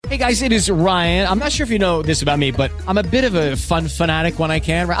Hey guys, it is Ryan. I'm not sure if you know this about me, but I'm a bit of a fun fanatic when I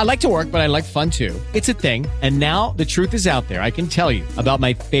can. I like to work, but I like fun too. It's a thing. And now the truth is out there. I can tell you about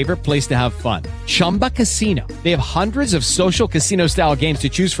my favorite place to have fun. Chumba Casino. They have hundreds of social casino style games to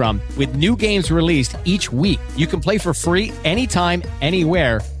choose from with new games released each week. You can play for free anytime,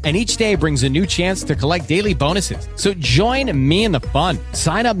 anywhere. And each day brings a new chance to collect daily bonuses. So join me in the fun.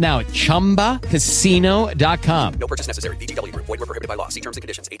 Sign up now at ChumbaCasino.com. No purchase necessary. VGW Group. Void where prohibited by law. See terms and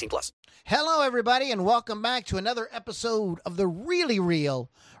conditions. 18+. Hello, everybody, and welcome back to another episode of the Really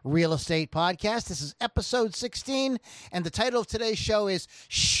Real Real Estate Podcast. This is episode 16, and the title of today's show is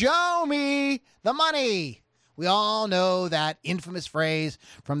Show Me the Money. We all know that infamous phrase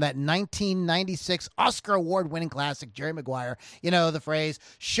from that 1996 Oscar Award-winning classic, Jerry Maguire. You know the phrase,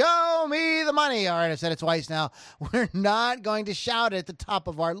 show me the money. All right, I've said it twice now. We're not going to shout it at the top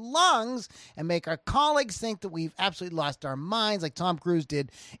of our lungs and make our colleagues think that we've absolutely lost our minds like Tom Cruise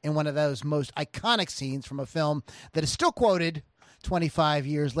did in one of those most iconic scenes from a film that is still quoted 25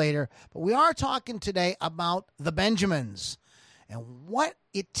 years later. But we are talking today about the Benjamins and what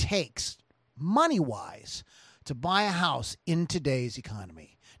it takes money-wise to buy a house in today's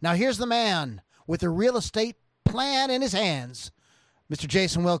economy. Now, here's the man with a real estate plan in his hands, Mr.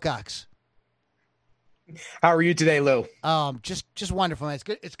 Jason Wilcox. How are you today, Lou? Just wonderful, man.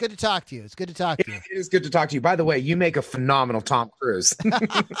 It's good to talk to you. It's good to talk to you. It is good to talk to you. By the way, you make a phenomenal Tom Cruise.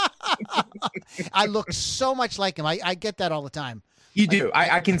 I look so much like him. I get that all the time. You do.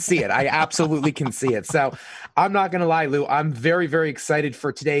 I can see it. I absolutely can see it. So I'm not going to lie, Lou. I'm very, very excited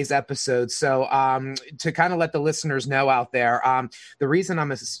for today's episode. So to kind of let the listeners know out there, the reason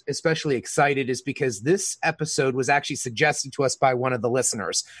I'm especially excited is because this episode was actually suggested to us by one of the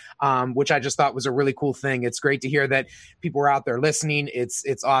listeners, which I just thought was a really cool thing. It's great to hear that people are out there listening.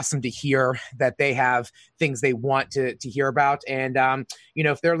 It's awesome to hear that they have things they want to hear about. And,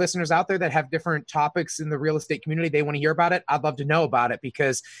 if there are listeners out there that have different topics in the real estate community, they want to hear about it, I'd love to know about it,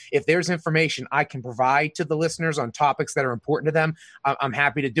 because if there's information I can provide to the listeners on topics that are important to them, I'm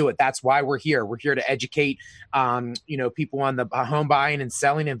happy to do it. That's why we're here. We're here to educate, people on the home buying and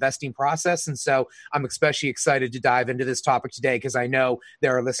selling, investing process. And so I'm especially excited to dive into this topic today because I know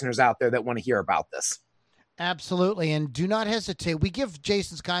there are listeners out there that want to hear about this. Absolutely. And do not hesitate. We give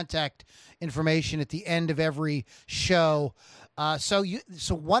Jason's contact information at the end of every show. So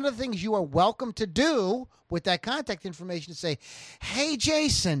one of the things you are welcome to do with that contact information is say, hey,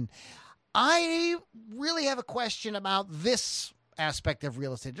 Jason, I really have a question about this aspect of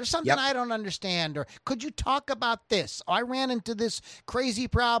real estate. There's something I don't understand, or could you talk about this? I ran into this crazy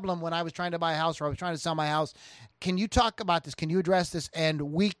problem when I was trying to buy a house, or I was trying to sell my house. Can you talk about this? Can you address this? And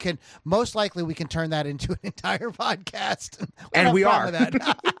we can turn that into an entire podcast. And we are.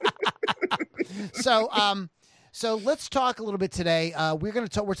 That. So let's talk a little bit today. We're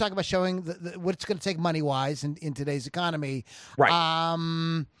talking about showing what it's going to take money wise in today's economy.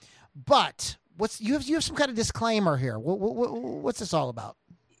 Right. But you have some kind of disclaimer here. What's this all about?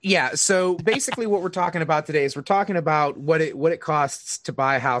 Yeah. So basically what we're talking about today is we're talking about what it costs to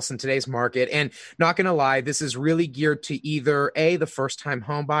buy a house in today's market. And not going to lie, this is really geared to either A, the first time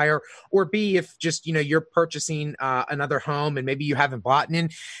home buyer, or B, if just, you're purchasing another home and maybe you haven't bought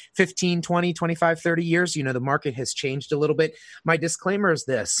in 15, 20, 25, 30 years, the market has changed a little bit. My disclaimer is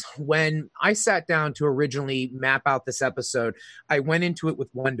this: when I sat down to originally map out this episode, I went into it with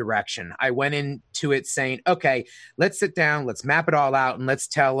one direction. I went into it saying, okay, let's sit down, let's map it all out, and let's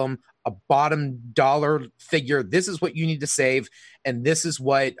tell them a bottom dollar figure. This is what you need to save, and this is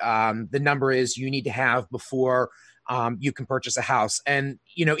what the number is you need to have before you can purchase a house. And,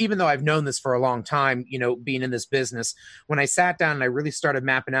 even though I've known this for a long time, being in this business, when I sat down and I really started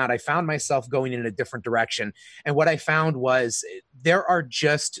mapping out, I found myself going in a different direction. And what I found was there are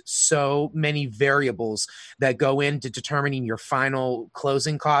just so many variables that go into determining your final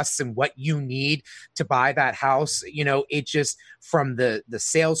closing costs and what you need to buy that house. It just, from the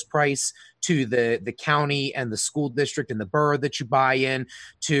sales price to the county and the school district and the borough that you buy in,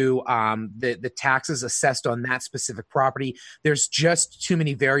 to the taxes assessed on that specific property. There's just too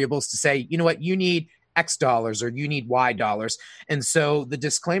many variables to say, you know what, you need X dollars or you need Y dollars. And so the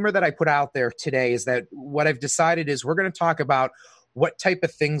disclaimer that I put out there today is that what I've decided is we're going to talk about what type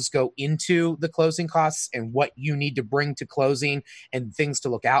of things go into the closing costs and what you need to bring to closing and things to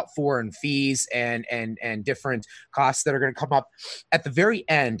look out for and fees and different costs that are going to come up. At the very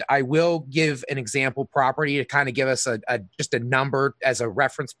end, I will give an example property to kind of give us just a number as a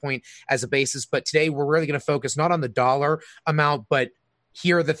reference point, as a basis. But today we're really going to focus not on the dollar amount, but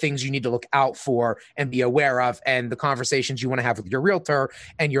here are the things you need to look out for and be aware of, and the conversations you want to have with your realtor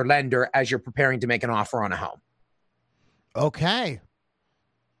and your lender as you're preparing to make an offer on a home. Okay.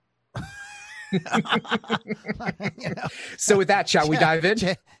 You know? So with that, shall we dive in?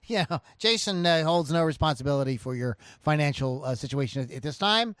 Jason holds no responsibility for your financial situation at this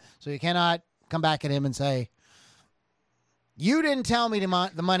time, so you cannot come back at him and say, you didn't tell me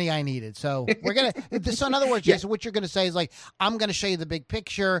the money I needed. So we're going to, so in other words, Jason, what you're going to say is like, I'm going to show you the big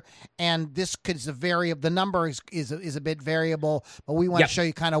picture, and this could the number is a bit variable, but we want to show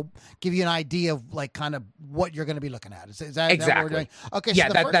you give you an idea of like kind of what you're going to be looking at. Is that exactly what we're doing? Okay. Yeah,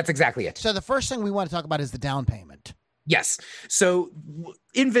 so that's exactly it. So the first thing we want to talk about is the down payment. Yes. So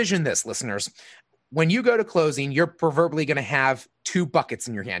envision this, listeners. When you go to closing, you're proverbially going to have two buckets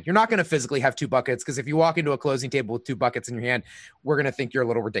in your hand. You're not going to physically have two buckets, because if you walk into a closing table with two buckets in your hand, we're going to think you're a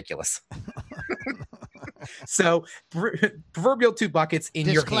little ridiculous. So proverbial two buckets in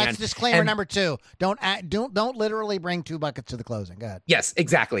your hand. Disclaimer number 2: don't literally bring two buckets to the closing. Go ahead. Yes,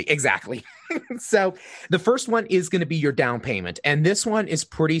 exactly. So the first one is going to be your down payment, and this one is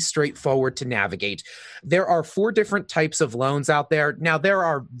pretty straightforward to navigate. There are 4 different types of loans out there. Now there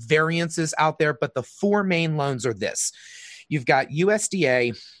are variances out there, but the 4 main loans are this. You've got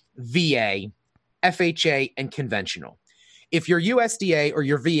USDA, VA, FHA, and conventional. If you're USDA or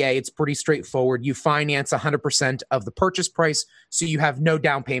your VA, it's pretty straightforward. You finance 100% of the purchase price, so you have no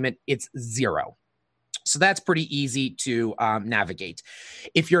down payment. It's 0. So that's pretty easy to navigate.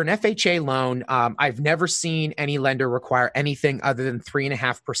 If you're an FHA loan, I've never seen any lender require anything other than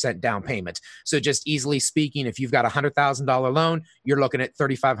 3.5% down payment. So just easily speaking, if you've got a $100,000 loan, you're looking at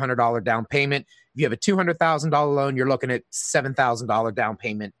 $3,500 down payment. If you have a $200,000 loan, you're looking at $7,000 down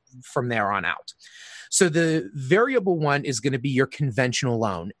payment from there on out. So the variable one is going to be your conventional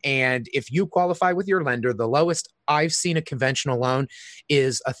loan. And if you qualify with your lender, the lowest I've seen a conventional loan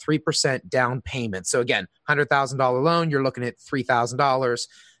is a 3% down payment. So again, $100,000 loan, you're looking at $3,000.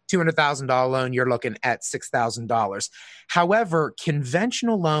 $200,000 loan, you're looking at $6,000. However,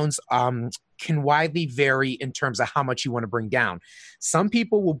 conventional loans can widely vary in terms of how much you want to bring down. Some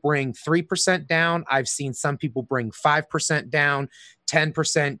people will bring 3% down. I've seen some people bring 5% down,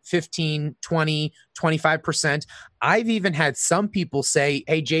 10%, 15, 20, 25%. I've even had some people say,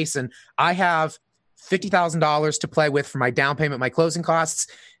 hey, Jason, I have $50,000 to play with for my down payment, my closing costs.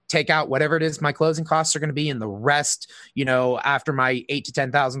 Take out whatever it is my closing costs are going to be, and the rest, after my $8,000 to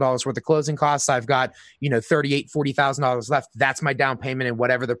 $10,000 worth of closing costs, I've got, $38,000, $40,000 left. That's my down payment, and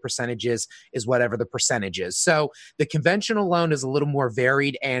whatever the percentage is whatever the percentage is. So the conventional loan is a little more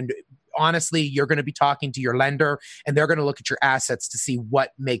varied, and honestly, you're going to be talking to your lender, and they're going to look at your assets to see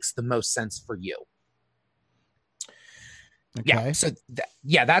what makes the most sense for you. Okay. Yeah. So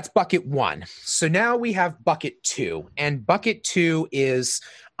that's bucket 1. So now we have bucket 2, and bucket 2 is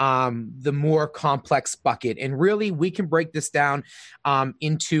the more complex bucket. And really, we can break this down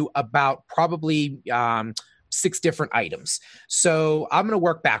into about probably 6 different items. So I'm going to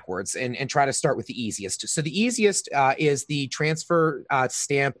work backwards and try to start with the easiest. So the easiest is the transfer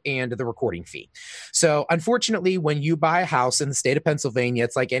stamp and the recording fee. So unfortunately, when you buy a house in the state of Pennsylvania,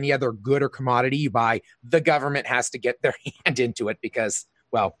 it's like any other good or commodity you buy, the government has to get their hand into it because,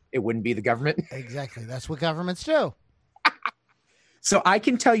 well, it wouldn't be the government. Exactly. That's what governments do. So I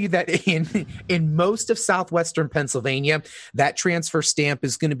can tell you that in most of southwestern Pennsylvania, that transfer stamp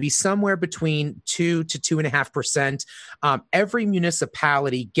is going to be somewhere between 2 to 2.5%. Every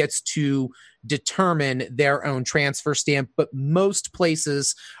municipality gets to determine their own transfer stamp, but most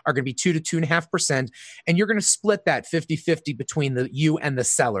places are going to be 2 to 2.5%, and you're going to split that 50-50 between you and the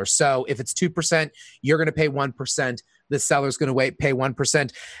seller. So if it's 2%, you're going to pay 1%. The seller's going to pay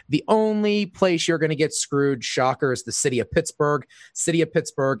 1%. The only place you're going to get screwed, shocker, is the city of Pittsburgh. City of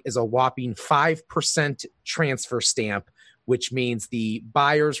Pittsburgh is a whopping 5% transfer stamp, which means the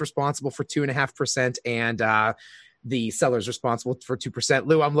buyer's responsible for 2.5% and the seller's responsible for 2%.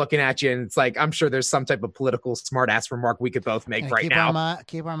 Lou, I'm looking at you, and it's like, I'm sure there's some type of political smart-ass remark we could both make right now.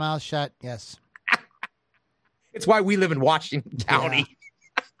 Keep our mouths shut, yes. It's why we live in Washington County. Yeah.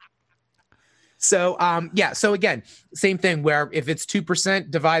 So, so again, same thing where if it's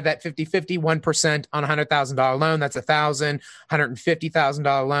 2%, divide that 50-50, 1% on a $100,000 loan, that's $1,000,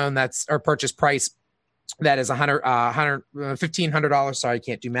 $150,000 loan, that's our purchase price. That is $1,500. Sorry, I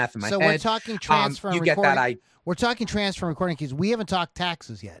can't do math in my head. So we're talking transfer and recording. Get that? We're talking transfer and recording keys. We haven't talked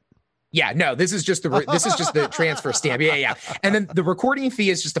taxes yet. Yeah, no, this is just the transfer stamp. Yeah. And then the recording fee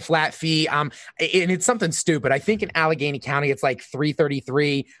is just a flat fee. And it's something stupid. I think in Allegheny County, it's like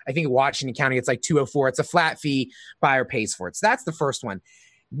 $333. I think in Washington County, it's like $204. It's a flat fee. Buyer pays for it. So that's the first one.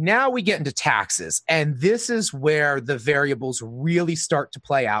 Now we get into taxes, and this is where the variables really start to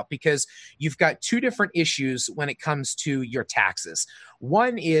play out because you've got 2 different issues when it comes to your taxes.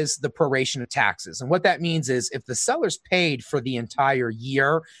 One is the proration of taxes, and what that means is if the seller's paid for the entire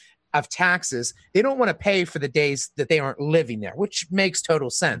year, of taxes, they don't want to pay for the days that they aren't living there, which makes total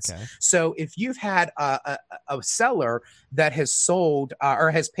sense. Okay. So if you've had a seller that has sold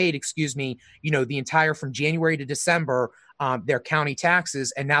or has paid, the entire from January to December, their county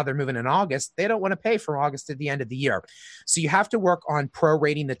taxes, and now they're moving in August, they don't want to pay from August to the end of the year. So you have to work on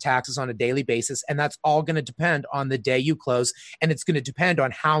prorating the taxes on a daily basis, and that's all going to depend on the day you close, and it's going to depend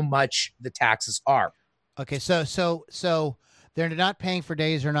on how much the taxes are. Okay, so they're not paying for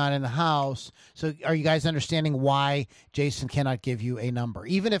days they're not in the house. So are you guys understanding why Jason cannot give you a number?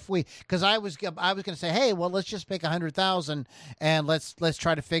 Even if because I was going to say, hey, well, let's just make 100,000 and let's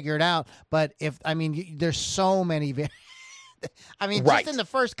try to figure it out. But there's so many. Right. Just in the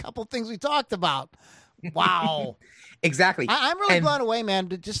first couple things we talked about. Wow. Exactly. I'm really blown away, man.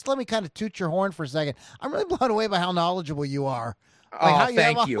 Just let me kind of toot your horn for a second. I'm really blown away by how knowledgeable you are. How you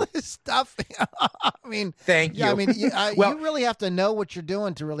thank have all you. This stuff. Thank you. You really have to know what you're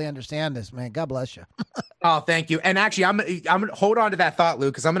doing to really understand this, man. God bless you. Oh, thank you. And actually, I'm gonna hold on to that thought, Lou,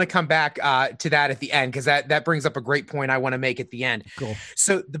 because I'm going to come back to that at the end, because that brings up a great point I want to make at the end. Cool.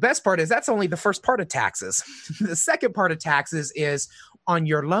 So the best part is that's only the first part of taxes. The second part of taxes is on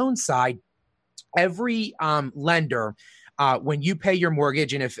your loan side. Every lender, when you pay your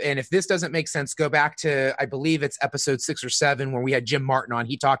mortgage, and if this doesn't make sense, go back to, I believe it's episode 6 or 7 where we had Jim Martin on.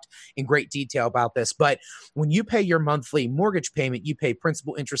 He talked in great detail about this. But when you pay your monthly mortgage payment, you pay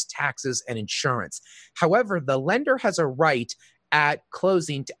principal, interest, taxes, and insurance. However, the lender has a right at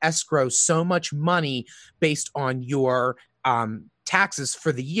closing to escrow so much money based on your taxes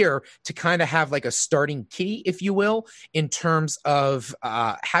for the year to kind of have like a starting kitty, if you will, in terms of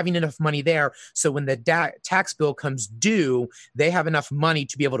having enough money there. So when the tax bill comes due, they have enough money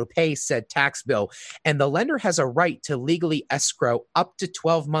to be able to pay said tax bill. And the lender has a right to legally escrow up to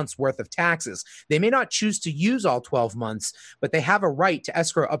 12 months worth of taxes. They may not choose to use all 12 months, but they have a right to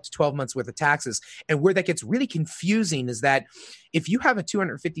escrow up to 12 months worth of taxes. And where that gets really confusing is that if you have a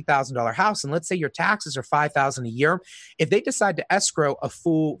 $250,000 house, and let's say your taxes are $5,000 a year, if they decide to escrow a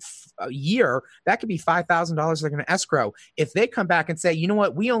full year, that could be $5,000 they're going to escrow. If they come back and say, you know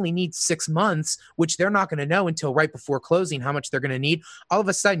what, we only need 6 months, which they're not going to know until right before closing how much they're going to need, all of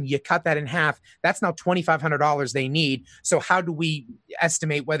a sudden you cut that in half. That's now $2,500 they need. So how do we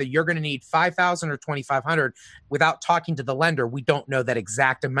estimate whether you're going to need $5,000 or $2,500 without talking to the lender? We don't know that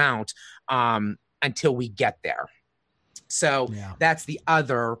exact amount until we get there. So that's the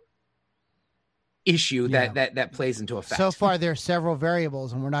other issue that plays into effect. So far, there are several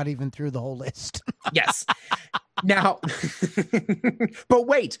variables, and we're not even through the whole list. Yes. Now, but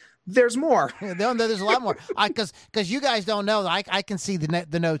wait, there's more. There's a lot more. Because you guys don't know, I can see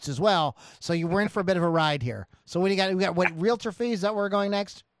the notes as well. So we're in for a bit of a ride here. So what do you got? We got what, realtor fees? Is that where we're going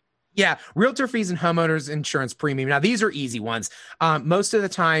next? Yeah, realtor fees and homeowners insurance premium. Now, these are easy ones. Most of the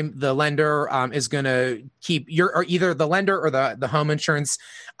time, the lender is going to keep or either the lender or the home insurance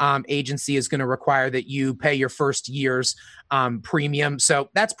agency is going to require that you pay your first year's premium. So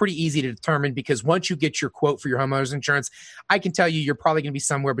that's pretty easy to determine, because once you get your quote for your homeowners insurance, I can tell you you're probably going to be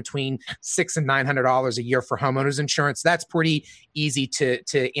somewhere between $600 and $900 a year for homeowners insurance. That's pretty easy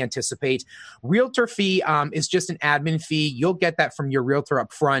to anticipate. Realtor fee is just an admin fee. You'll get that from your realtor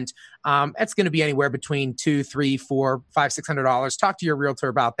up front. It's going to be anywhere between $200, $300, $400, $500, $600. Talk to your realtor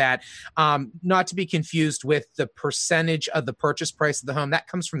about that. Not to be confused with the percentage of the purchase price of the home. That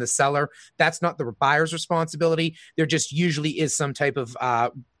comes from the seller. That's not the buyer's responsibility. There just usually is some type of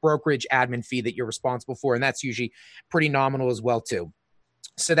brokerage admin fee that you're responsible for, and that's usually pretty nominal as well too.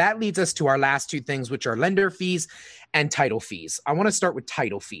 So that leads us to our last two things, which are lender fees and title fees. I want to start with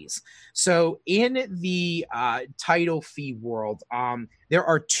title fees. So in the title fee world, there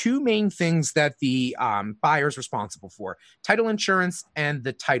are two main things that the buyer is responsible for: title insurance and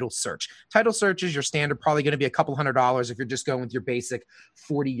the title search. Title search is your standard, probably going to be a couple $100 if you're just going with your basic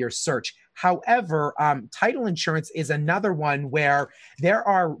 40-year search. However, title insurance is another one where there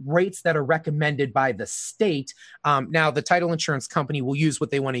are rates that are recommended by the state. Now, the title insurance company will use what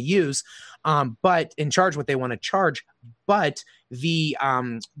they want to use, but and charge what they want to charge. But the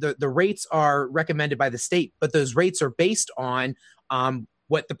rates are recommended by the state, but those rates are based on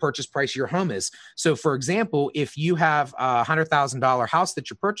what the purchase price of your home is. So, for example, if you have a $100,000 house that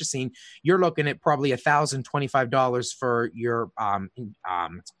you're purchasing, you're looking at probably $1,025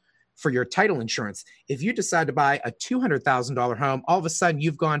 for your title insurance. If you decide to buy a $200,000 home, all of a sudden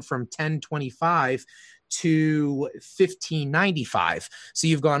you've gone from $1,025 to $1,595. So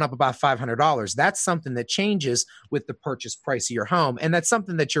you've gone up about $500. That's something that changes with the purchase price of your home. And that's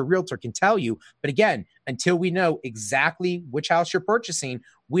something that your realtor can tell you. But again, until we know exactly which house you're purchasing,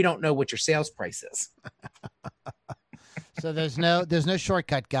 we don't know what your sales price is. So there's no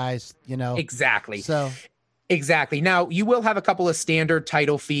shortcut, guys. Exactly. So. Exactly. Now, you will have a couple of standard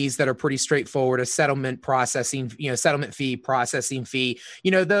title fees that are pretty straightforward. A settlement processing, settlement fee, processing fee.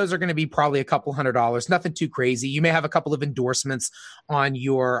 Those are going to be probably a couple $100s. Nothing too crazy. You may have a couple of endorsements on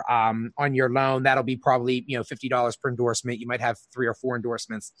your loan. That'll be probably $50 per endorsement. You might have 3 or 4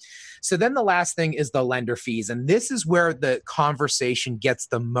 endorsements. So then the last thing is the lender fees, and this is where the conversation gets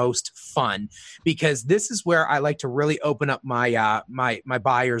the most fun, because this is where I like to really open up my my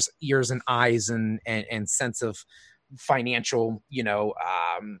buyers' ears and eyes and sense of financial,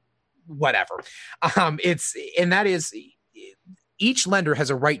 whatever. Each lender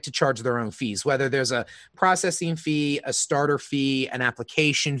has a right to charge their own fees, whether there's a processing fee, a starter fee, an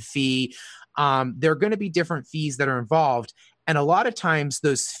application fee. There are going to be different fees that are involved. And a lot of times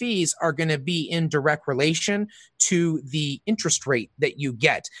those fees are going to be in direct relation to the interest rate that you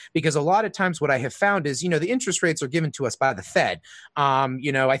get. Because a lot of times what I have found is, the interest rates are given to us by the Fed.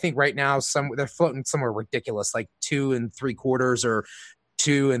 I think right now they're floating somewhere ridiculous, like 2 3/4 or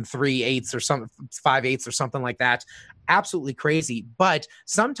 2 3/8 or 5/8 or something like that. Absolutely crazy. But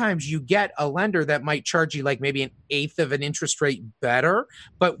sometimes you get a lender that might charge you like maybe 1/8 of an interest rate better.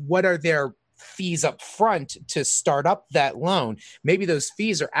 But what are their fees up front to start up that loan? Maybe those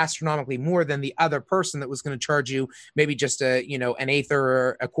fees are astronomically more than the other person that was going to charge you maybe just an 1/8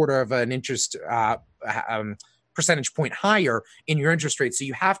 or 1/4 of an interest percentage point higher in your interest rate. So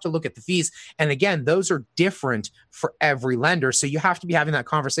you have to look at the fees. And again, those are different for every lender. So you have to be having that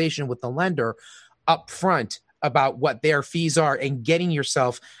conversation with the lender up front about what their fees are and getting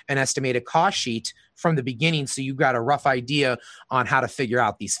yourself an estimated cost sheet from the beginning, so you've got a rough idea on how to figure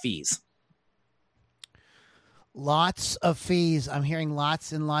out these fees. Lots of fees. I'm hearing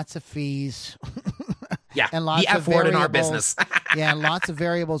lots and lots of fees. Yeah, and lots the F of word variables in our business. Yeah, and lots of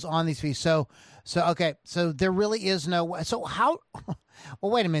variables on these fees. So okay. So there really is no. So how?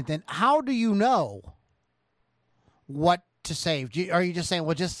 Well, wait a minute. Then how do you know what to save? Are you just saying,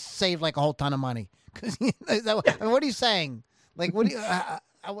 well, just save like a whole ton of money? Because what are you saying? Like, what do you?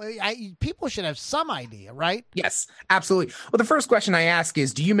 People should have some idea, right? Yes, absolutely. Well, the first question I ask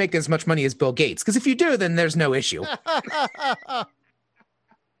is, do you make as much money as Bill Gates? Because if you do, then there's no issue.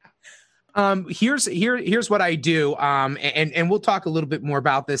 Here's what I do. And we'll talk a little bit more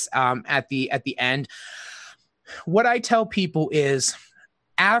about this at the end. What I tell people is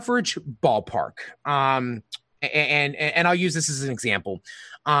average ballpark. And I'll use this as an example.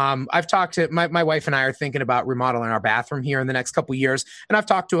 I've talked to my wife and I are thinking about remodeling our bathroom here in the next couple of years. And I've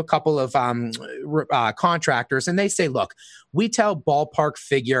talked to a couple of contractors, and they say, look, we tell ballpark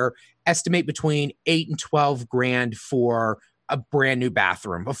figure, estimate between 8 and 12 grand for a brand new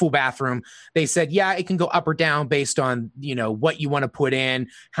bathroom, a full bathroom. They said, yeah, it can go up or down based on, what you want to put in,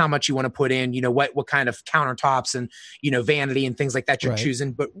 how much you want to put in, what kind of countertops and, vanity and things like that you're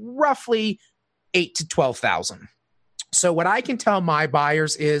choosing, but roughly 8 to 12,000. So what I can tell my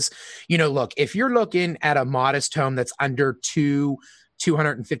buyers is, look, if you're looking at a modest home that's under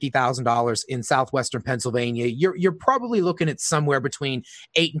 $250,000 in southwestern Pennsylvania, you're probably looking at somewhere between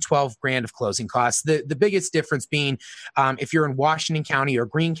 8 and 12 grand of closing costs. The biggest difference being if you're in Washington County or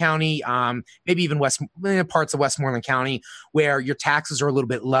Greene County, maybe even parts of Westmoreland County, where your taxes are a little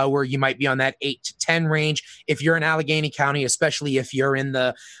bit lower, you might be on that 8 to 10 range. If you're in Allegheny County, especially if you're in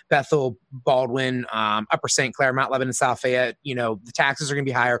the Bethel, Baldwin, Upper St. Clair, Mount Lebanon, South Fayette, the taxes are going to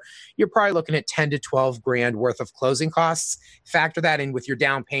be higher. You're probably looking at 10 to 12 grand worth of closing costs. Factor that in with your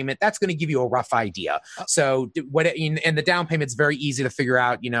down payment. That's going to give you a rough idea. So and the down payment's very easy to figure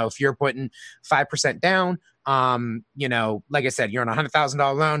out. If you're putting 5% down, like I said, you're on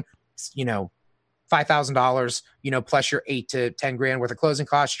 $100,000 loan, $5,000, plus your 8 to 10 grand worth of closing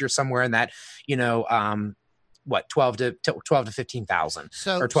costs, you're somewhere in that, 12 to 15,000.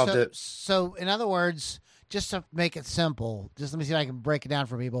 So in other words, just to make it simple, just let me see if I can break it down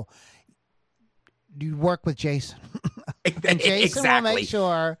for people. You work with Jason. And Jason will make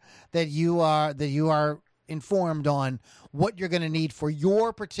sure that you are informed on what you're going to need for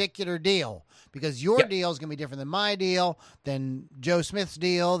your particular deal, because your deal is going to be different than my deal, than Joe Smith's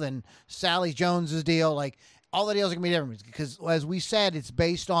deal, than Sally Jones's deal. Like, all the deals are going to be different because, as we said, it's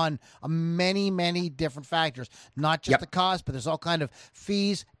based on many, many different factors, not just the cost, but there's all kind of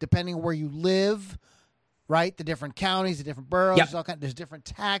fees depending on where you live. Right, the different counties, the different boroughs, there's different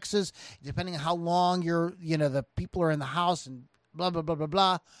taxes depending on how long the people are in the house and blah blah blah blah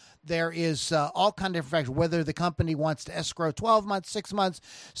blah. There is all kind of different factors. Whether the company wants to escrow 12 months, 6 months.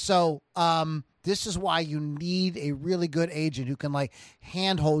 So this is why you need a really good agent who can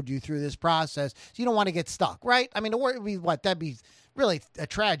handhold you through this process. So you don't want to get stuck, right? I mean, that'd be really a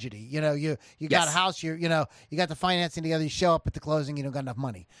tragedy. You know, you got a house, you got the financing together, you show up at the closing, you don't got enough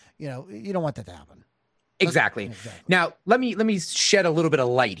money. You know, you don't want that to happen. Exactly. Now, let me shed a little bit of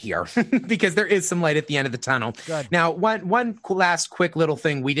light here because there is some light at the end of the tunnel. Good. Now, one last quick little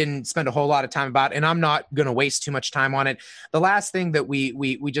thing we didn't spend a whole lot of time about, and I'm not going to waste too much time on it. The last thing that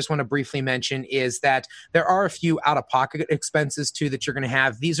we just want to briefly mention is that there are a few out-of-pocket expenses too that you're going to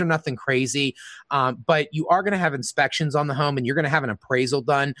have. These are nothing crazy, but you are going to have inspections on the home and you're going to have an appraisal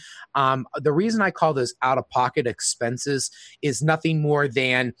done. The reason I call those out-of-pocket expenses is nothing more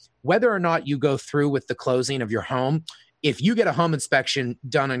than whether or not you go through with the closing of your home. If you get a home inspection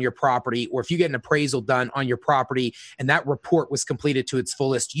done on your property, or if you get an appraisal done on your property and that report was completed to its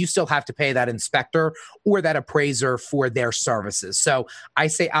fullest, you still have to pay that inspector or that appraiser for their services. So I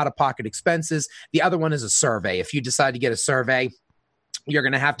say out-of-pocket expenses. The other one is a survey. If you decide to get a survey, you're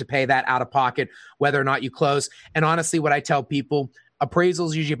going to have to pay that out of pocket, whether or not you close. And honestly, what I tell people,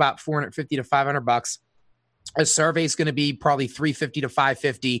 appraisals usually about $450 to $500. A survey is going to be probably $350 to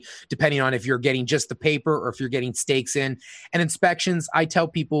 $550, depending on if you're getting just the paper or if you're getting stakes in. And inspections, I tell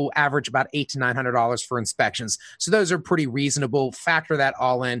people average about $800 to $900 for inspections. So those are pretty reasonable. Factor that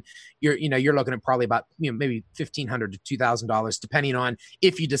all in. You're looking at probably about maybe $1,500 to $2,000, depending on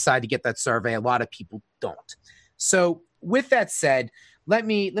if you decide to get that survey. A lot of people don't. So with that said, let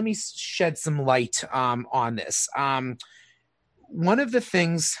me shed some light on this. One of the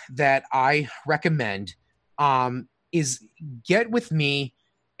things that I recommend is get with me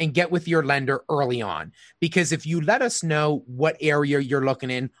and get with your lender early on. Because if you let us know what area you're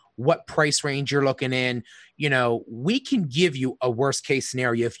looking in, what price range you're looking in, we can give you a worst case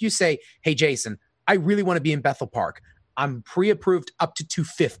scenario. If you say, hey, Jason, I really want to be in Bethel Park. I'm pre-approved up to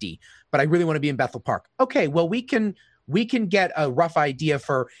 $250, but I really want to be in Bethel Park. Okay, well, we can get a rough idea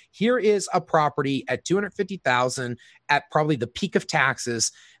for here is a property at $250,000 at probably the peak of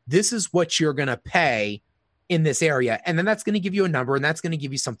taxes. This is what you're going to pay in this area. And then that's going to give you a number, and that's going to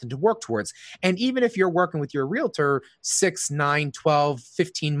give you something to work towards. And even if you're working with your realtor 6, 9, 12,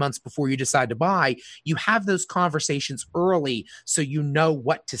 15 months before you decide to buy, you have those conversations early so you know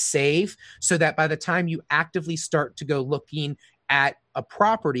what to save, so that by the time you actively start to go looking at a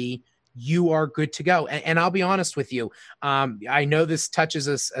property, you are good to go. And I'll be honest with you. I know this touches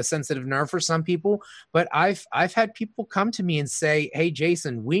a sensitive nerve for some people, but I've had people come to me and say, hey,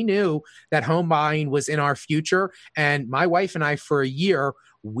 Jason, we knew that home buying was in our future. And my wife and I, for a year,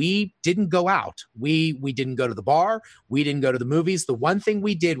 we didn't go out. We didn't go to the bar. We didn't go to the movies. The one thing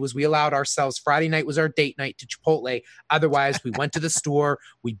we did was we allowed ourselves, Friday night was our date night to Chipotle. Otherwise, we went to the store,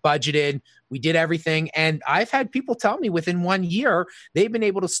 we budgeted, we did everything. And I've had people tell me within 1 year, they've been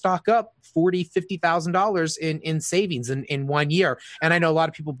able to stock up $40,000, $50,000 in savings in 1 year. And I know a lot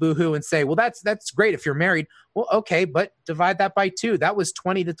of people boohoo and say, well, that's great if you're married. Well, okay, but divide that by 2. That was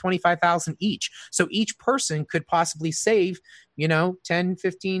 $20,000 to $25,000 each. So each person could possibly save, 10,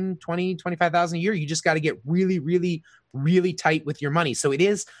 15, 20, 25,000 a year. You just got to get really, really, really tight with your money. So it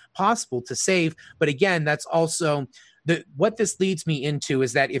is possible to save. But again, that's also what this leads me into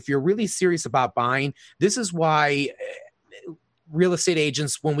is that if you're really serious about buying, this is why real estate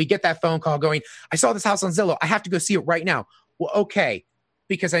agents, when we get that phone call going, I saw this house on Zillow, I have to go see it right now. Well, okay.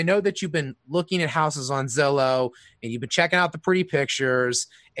 Because I know that you've been looking at houses on Zillow and you've been checking out the pretty pictures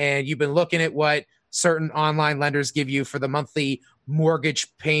and you've been looking at what certain online lenders give you for the monthly mortgage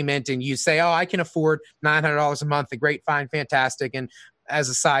payment. And you say, oh, I can afford $900 a month. Great, fine, fantastic. And as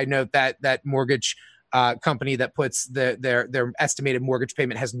a side note, that mortgage company that puts their estimated mortgage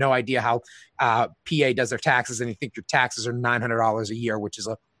payment has no idea how PA does their taxes. And you think your taxes are $900 a year, which is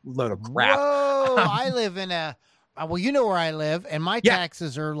a load of crap. Whoa, I live in well, you know where I live, and my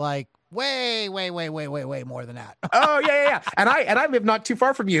taxes are like way more than that. Oh yeah. And I live not too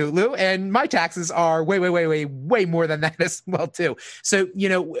far from you, Lou, and my taxes are way more than that as well too. So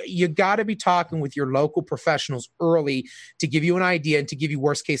you got to be talking with your local professionals early to give you an idea and to give you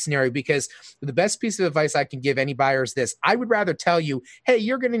worst case scenario. Because the best piece of advice I can give any buyer is this: I would rather tell you, hey,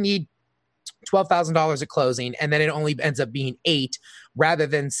 you're going to need $12,000 at closing, and then it only ends up being $8,000, rather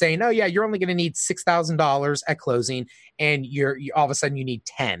than saying, oh yeah, you're only going to need $6,000 at closing, and you all of a sudden you need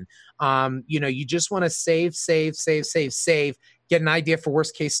 $10,000. You just want to save, get an idea for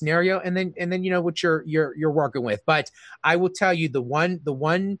worst case scenario, and then you know what you're working with. But I will tell you, the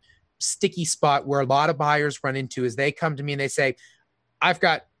one sticky spot where a lot of buyers run into is they come to me and they say, I've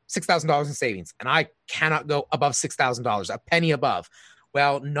got $6,000 in savings, and I cannot go above $6,000, a penny above.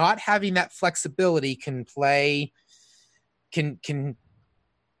 Well, not having that flexibility can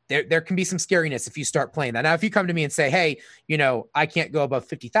there can be some scariness if you start playing that. Now, if you come to me and say, hey, I can't go above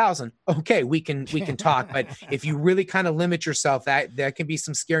 50,000. Okay, we can talk. But if you really kind of limit yourself, that there can be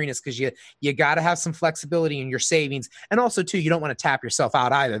some scariness, because you got to have some flexibility in your savings. And also too, you don't want to tap yourself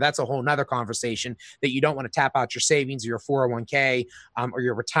out either. That's a whole nother conversation, that you don't want to tap out your savings or your 401k or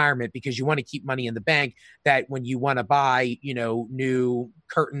your retirement, because you want to keep money in the bank, that when you want to buy, new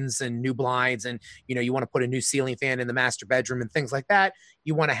curtains and new blinds, and, you want to put a new ceiling fan in the master bedroom and things like that,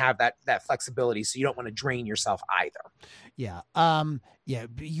 you want to have that flexibility. So you don't want to drain yourself either. Yeah.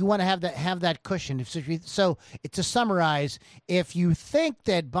 You want to have that cushion. So to summarize, if you think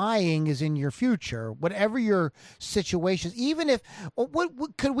that buying is in your future, whatever your situation, even if,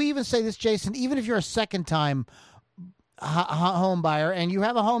 what could we even say this, Jason, even if you're a second time home buyer and you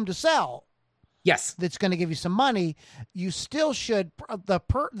have a home to sell, yes, that's going to give you some money, you still should,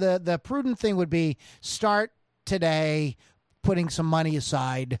 the prudent thing would be start today putting some money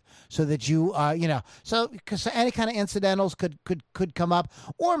aside so that you, so because any kind of incidentals could come up,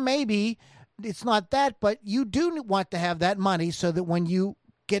 or maybe it's not that, but you do want to have that money so that when you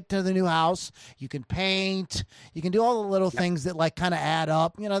get to the new house, you can paint, you can do all the little things that like kind of add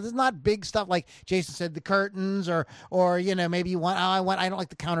up. There's not big stuff like Jason said, the curtains or maybe you want, I don't like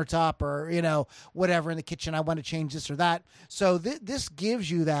the countertop, or, whatever in the kitchen. I want to change this or that. So this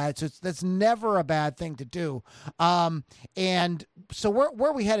gives you that. So that's never a bad thing to do. And so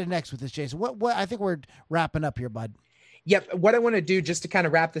where are we headed next with this, Jason? What I think we're wrapping up here, bud. Yep. What I want to do just to kind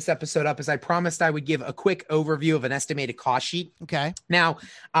of wrap this episode up is I promised I would give a quick overview of an estimated cost sheet. Okay. Now,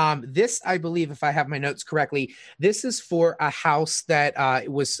 this, I believe, if I have my notes correctly, this is for a house that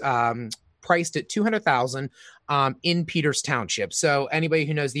was priced at $200,000 in Peters Township. So anybody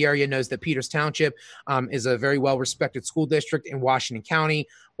who knows the area knows that Peters Township is a very well-respected school district in Washington County.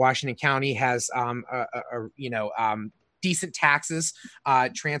 Washington County has decent taxes.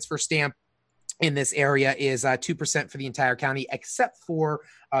 Transfer stamp in this area is 2% for the entire county, except for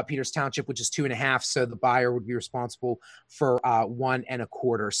Peters Township, which is 2.5%. So the buyer would be responsible for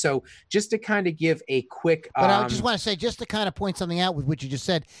 1.25%. So just to kind of give a quick, but I just want to say, just to kind of point something out with what you just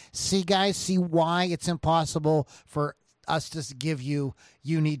said. See, guys, see why it's impossible for us to give you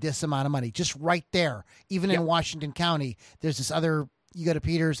need this amount of money. Just right there, even in Washington County, there's this other. You go to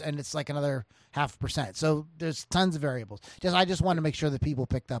Peters and it's like another 0.5%. So there's tons of variables. I just want to make sure that people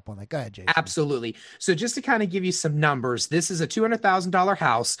picked up on that. Go ahead, Jason. Absolutely. So just to kind of give you some numbers, this is a $200,000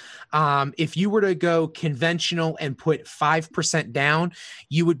 house. If you were to go conventional and put 5% down,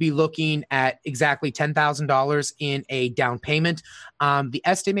 you would be looking at exactly $10,000 in a down payment. The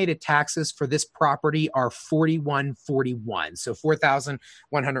estimated taxes for this property are $4,141. So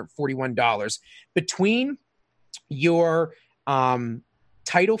 $4,141 between your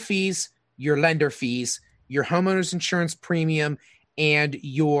title fees, your lender fees, your homeowner's insurance premium, and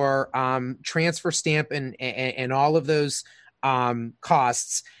your transfer stamp and all of those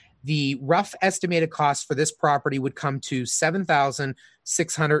costs. The rough estimated cost for this property would come to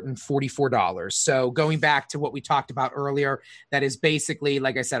 $7,644. So going back to what we talked about earlier, that is basically,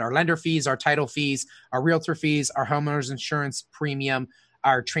 like I said, our lender fees, our title fees, our realtor fees, our homeowner's insurance premium,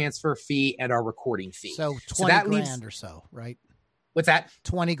 our transfer fee, and our recording fee. So 20 grand or so, right? What's that?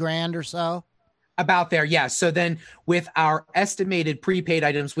 20 grand or so? About there, yeah. So then with our estimated prepaid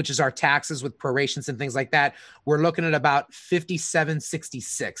items, which is our taxes with prorations and things like that, we're looking at about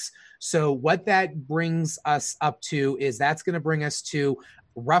 $5,766. So what that brings us up to is that's going to bring us to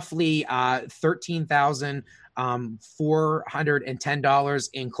roughly $13,410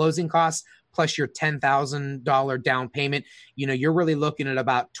 in closing costs, plus your $10,000 down payment. You're really looking at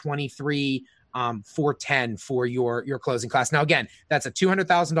about $23,410 for your closing costs. Now, again, that's a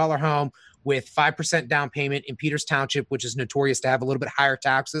 $200,000 home with 5% down payment in Peters Township, which is notorious to have a little bit higher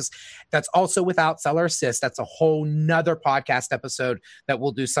taxes. That's also without seller assist. That's a whole nother podcast episode that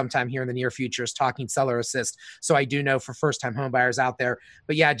we'll do sometime here in the near future, is talking seller assist. So I do know for first-time home buyers out there.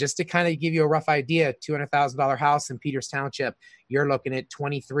 But yeah, just to kind of give you a rough idea, $200,000 house in Peters Township, you're looking at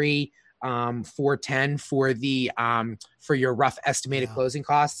 $23,410 for your rough estimated closing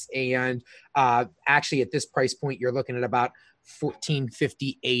costs. And actually at this price point, you're looking at about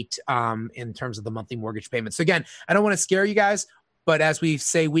 $1,458 in terms of the monthly mortgage payment. So again, I don't want to scare you guys, but as we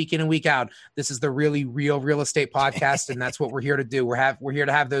say week in and week out, this is the really real estate podcast, and that's what we're here to do. We're here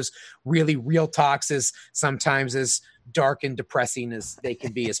to have those really real talks, as sometimes as dark and depressing as they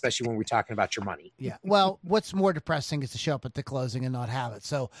can be, especially when we're talking about your money. Yeah. Well, what's more depressing is to show up at the closing and not have it.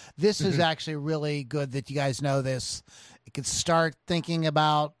 So this is actually really good that you guys know this. You can start thinking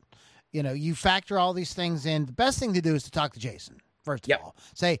about, you factor all these things in. The best thing to do is to talk to Jason, first of all.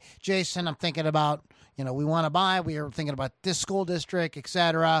 Say, Jason, I'm thinking about, we want to buy, we are thinking about this school district,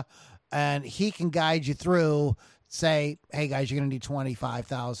 etc. And he can guide you through, say, hey guys, you're going to need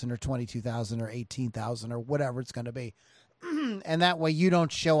 25,000 or 22,000 or 18,000 or whatever it's going to be. And that way you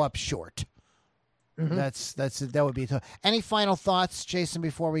don't show up short. Mm-hmm. That would be any final thoughts, Jason,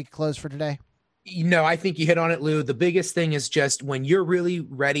 before we close for today? I think you hit on it, Lou. The biggest thing is just when you're really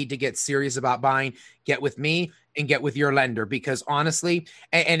ready to get serious about buying, get with me and get with your lender, because honestly,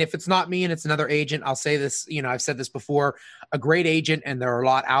 and if it's not me and it's another agent, I'll say this, I've said this before, a great agent, and there are a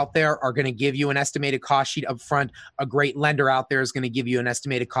lot out there, are going to give you an estimated cost sheet up front. A great lender out there is going to give you an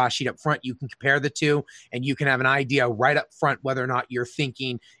estimated cost sheet up front. You can compare the two and you can have an idea right up front whether or not you're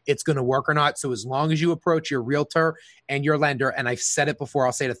thinking it's going to work or not. So as long as you approach your realtor and your lender, and I've said it before,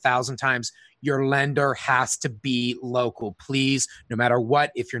 I'll say it 1,000 times, your lender has to be local. Please, no matter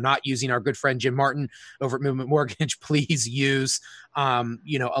what, if you're not using our good friend Jim Martin over at Movement Mortgage, please use a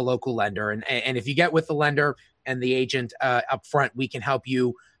local lender. And if you get with the lender and the agent up front, we can help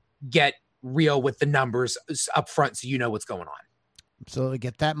you get real with the numbers up front so you know what's going on. So to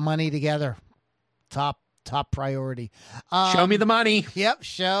get that money together, top priority. Show me the money. Yep,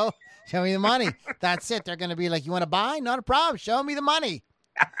 show me the money. That's it. They're going to be like, you want to buy? Not a problem. Show me the money.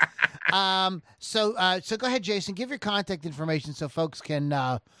 So go ahead, Jason, give your contact information so folks can,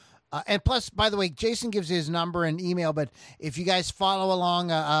 and plus, by the way, Jason gives his number and email, but if you guys follow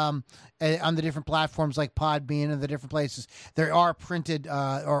along, on the different platforms like Podbean and the different places, there are printed,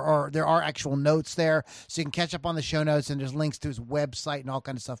 or there are actual notes there, so you can catch up on the show notes, and there's links to his website and all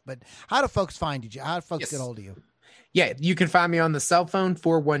kind of stuff. But how do folks find you? How do folks get hold of you? Yeah, you can find me on the cell phone,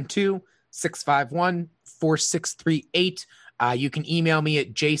 412-651-4638. You can email me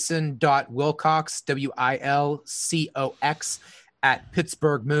at jason.wilcox, WILCOX, at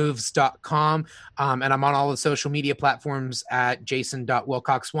pittsburghmoves.com. And I'm on all the social media platforms at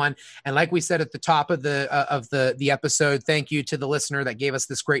jason.wilcox1. And like we said at the top of the episode, thank you to the listener that gave us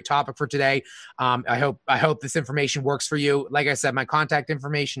this great topic for today. I hope this information works for you. Like I said, my contact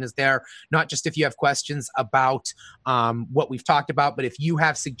information is there, not just if you have questions about what we've talked about, but if you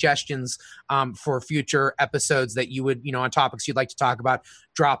have suggestions for future episodes that you would, on topics you'd like to talk about,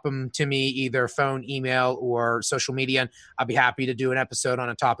 drop them to me, either phone, email, or social media. And I'll be happy to do an episode on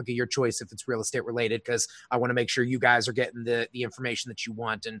a topic of your choice if it's real estate related, because I want to make sure you guys are getting the information that you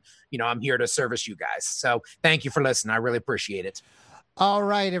want. And, I'm here to service you guys. So thank you for listening. I really appreciate it. All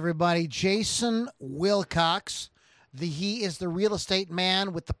right, everybody. Jason Wilcox. He is the real estate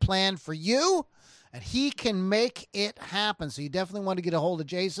man with the plan for you, and he can make it happen. So you definitely want to get a hold of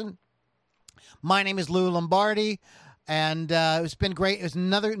Jason. My name is Lou Lombardi. And it's been great. It was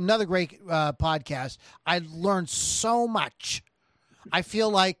another great podcast. I learned so much. I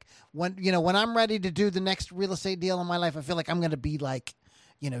feel like when I'm ready to do the next real estate deal in my life, I feel like I'm going to be like,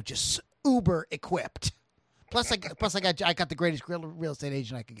 just uber equipped. Plus I got the greatest real estate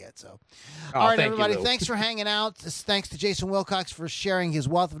agent I could get. So, all right, everybody, thanks for hanging out. Thanks to Jason Wilcox for sharing his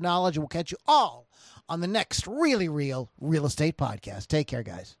wealth of knowledge. And we'll catch you all on the next Really Real Real Estate Podcast. Take care,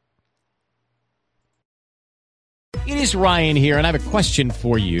 guys. It is Ryan here, and I have a question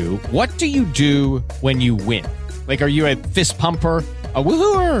for you. What do you do when you win? Like, are you a fist pumper, a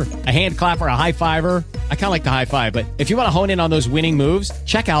woohooer, a hand clapper, a high fiver? I kind of like the high five, but if you want to hone in on those winning moves,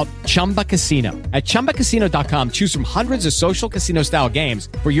 check out Chumba Casino. At ChumbaCasino.com, choose from hundreds of social casino-style games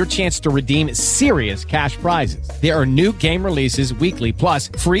for your chance to redeem serious cash prizes. There are new game releases weekly, plus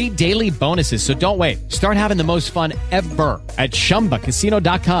free daily bonuses. So don't wait. Start having the most fun ever at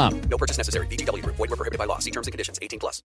ChumbaCasino.com. No purchase necessary. VGW Group. Void where prohibited by law. See terms and conditions. 18+.